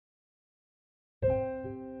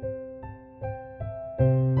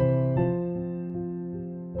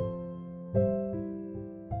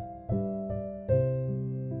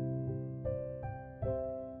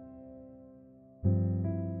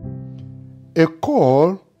A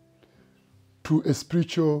call to a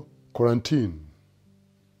spiritual quarantine.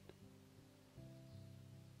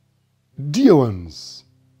 Dear ones,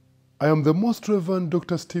 I am the Most Reverend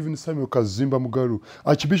Dr. Stephen Samuel Kazimba Mugaru,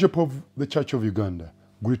 Archbishop of the Church of Uganda,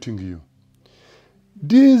 greeting you.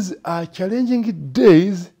 These are challenging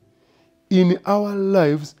days in our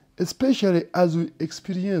lives, especially as we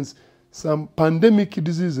experience some pandemic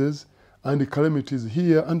diseases and calamities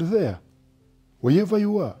here and there. Wherever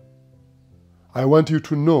you are, I want you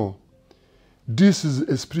to know this is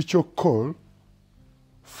a spiritual call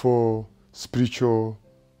for spiritual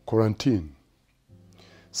quarantine.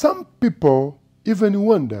 Some people even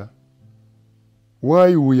wonder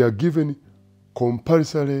why we are given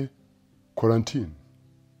compulsory quarantine.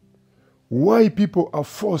 Why people are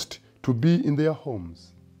forced to be in their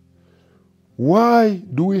homes. Why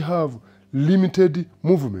do we have limited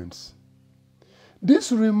movements?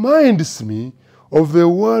 This reminds me of the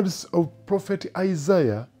words of Prophet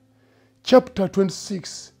Isaiah, chapter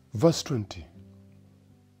 26, verse 20.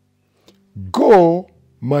 Go,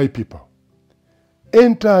 my people,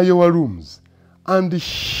 enter your rooms and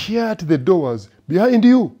shut the doors behind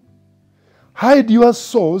you. Hide your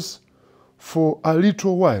souls for a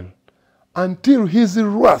little while until his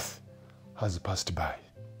wrath has passed by.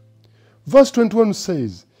 Verse 21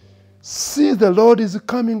 says, see, the Lord is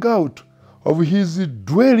coming out of his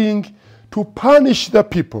dwelling to punish the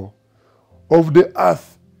people of the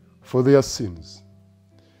earth for their sins.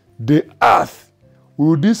 The earth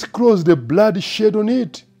will disclose the blood shed on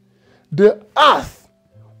it. The earth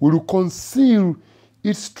will conceal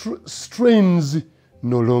its stains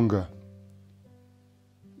no longer.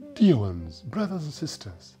 Dear ones, brothers and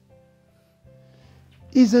sisters,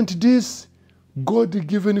 isn't this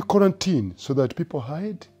God-given quarantine so that people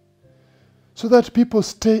hide? So that people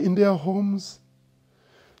stay in their homes?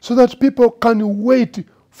 So that people can wait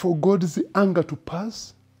for God's anger to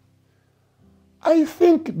pass? I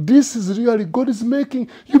think this is really God is making.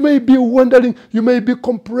 You may be wondering, you may be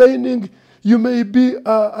complaining, you may be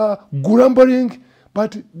grumbling,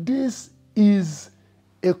 but this is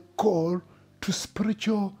a call to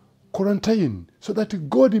spiritual quarantine so that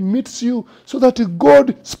God meets you, so that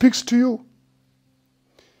God speaks to you.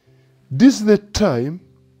 This is the time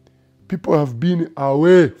people have been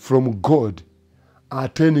away from God,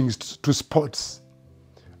 attending to sports.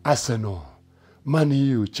 Arsenal, Man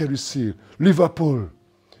U, Chelsea, Liverpool.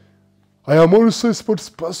 I am also a sports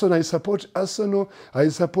person. I support Arsenal. I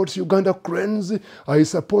support Uganda Cranes. I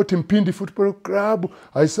support Mpindi Football Club.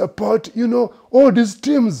 I support, all these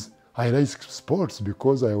teams. I like sports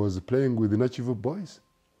because I was playing with the Nachivu boys.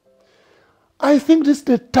 I think this is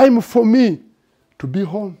the time for me to be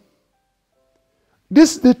home.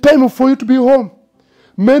 This is the time for you to be home.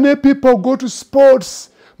 Many people go to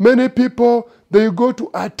sports. Many people, they go to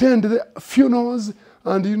attend the funerals.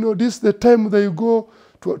 And this is the time they go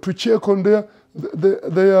to check on their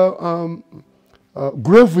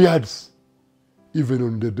graveyards, even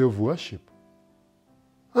on the day of worship.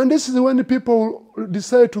 And this is when people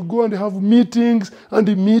decide to go and have meetings on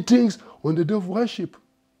the day of worship.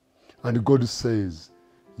 And God says,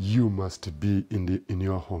 you must be in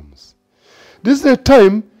your homes. This is the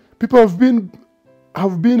time people have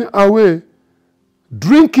been away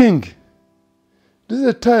drinking. This is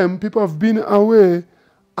the time people have been away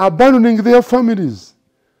abandoning their families,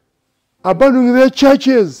 abandoning their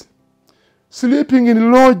churches, sleeping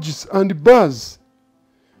in lodges and bars.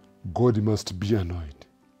 God must be annoyed.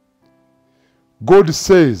 God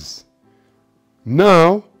says,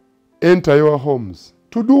 now enter your homes.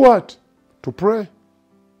 To do what? To pray.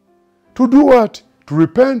 To do what? To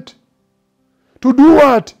repent. To do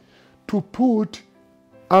what? To put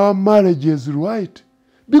our marriages right.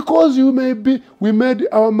 Because we made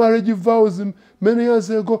our marriage vows many years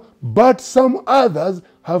ago, but some others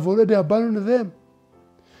have already abandoned them.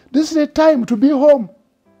 This is a time to be home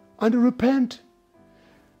and repent.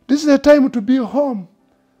 This is a time to be home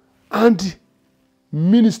and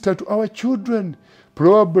minister to our children.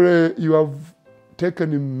 Probably you have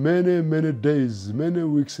taken many days, many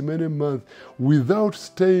weeks, many months without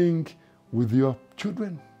staying with your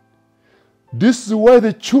children. This is why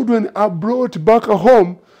the children are brought back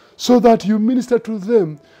home, so that you minister to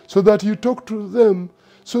them, so that you talk to them,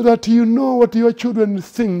 so that you know what your children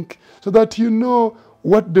think, so that you know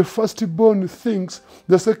what the firstborn thinks,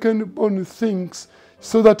 the secondborn thinks,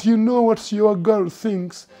 so that you know what your girl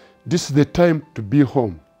thinks. This is the time to be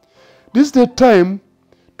home. This is the time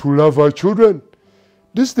to love our children.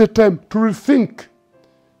 This is the time to rethink.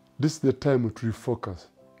 This is the time to refocus.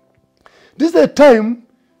 This is the time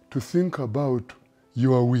to think about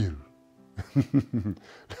your will.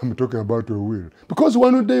 I'm talking about your will. Because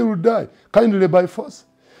one day you will die, kindly by force.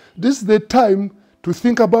 This is the time to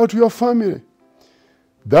think about your family.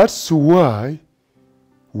 That's why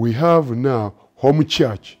we have now home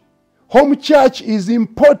church. Home church is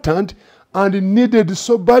important and needed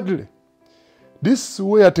so badly. This is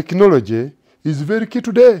where technology is very key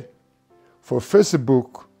today. For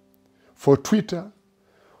Facebook, for Twitter,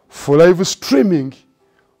 for live streaming,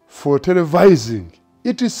 for televising,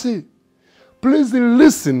 etc. Please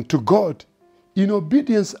listen to God in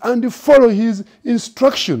obedience and follow his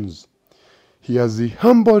instructions. He has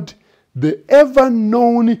humbled the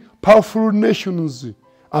ever-known powerful nations.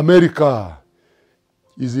 America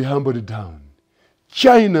is humbled down.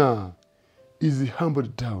 China is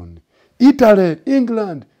humbled down. Italy,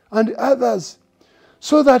 England, and others.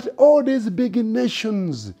 So that all these big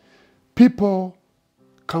nations, people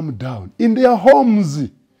come down in their homes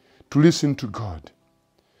to listen to God.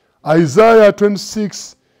 Isaiah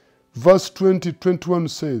 26, verse 20-21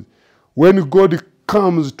 says, when God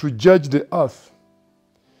comes to judge the earth,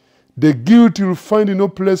 the guilty will find no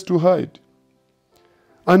place to hide.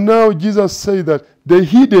 And now Jesus said that the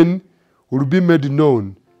hidden will be made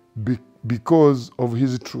known because of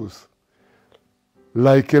his truth.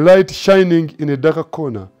 Like a light shining in a darker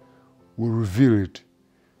corner will reveal it.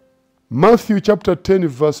 Matthew chapter 10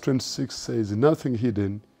 verse 26 says, nothing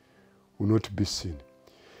hidden will not be seen.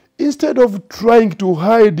 Instead of trying to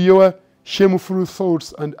hide your shameful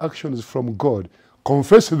thoughts and actions from God,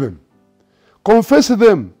 confess them. Confess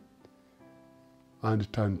them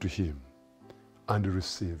and turn to him and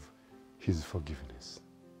receive his forgiveness.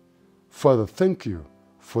 Father, thank you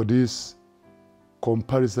for this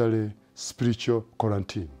compulsory spiritual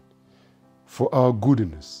quarantine, for our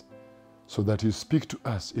goodness, so that you speak to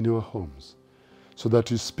us in our homes, so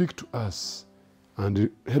that you speak to us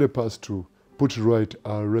and help us to put right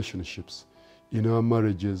our relationships in our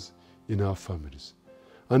marriages, in our families,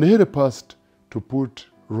 and help us to put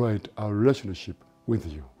right our relationship with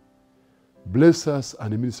you. Bless us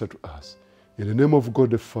and minister to us. In the name of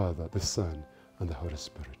God the Father, the Son, and the Holy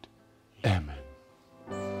Spirit. Amen.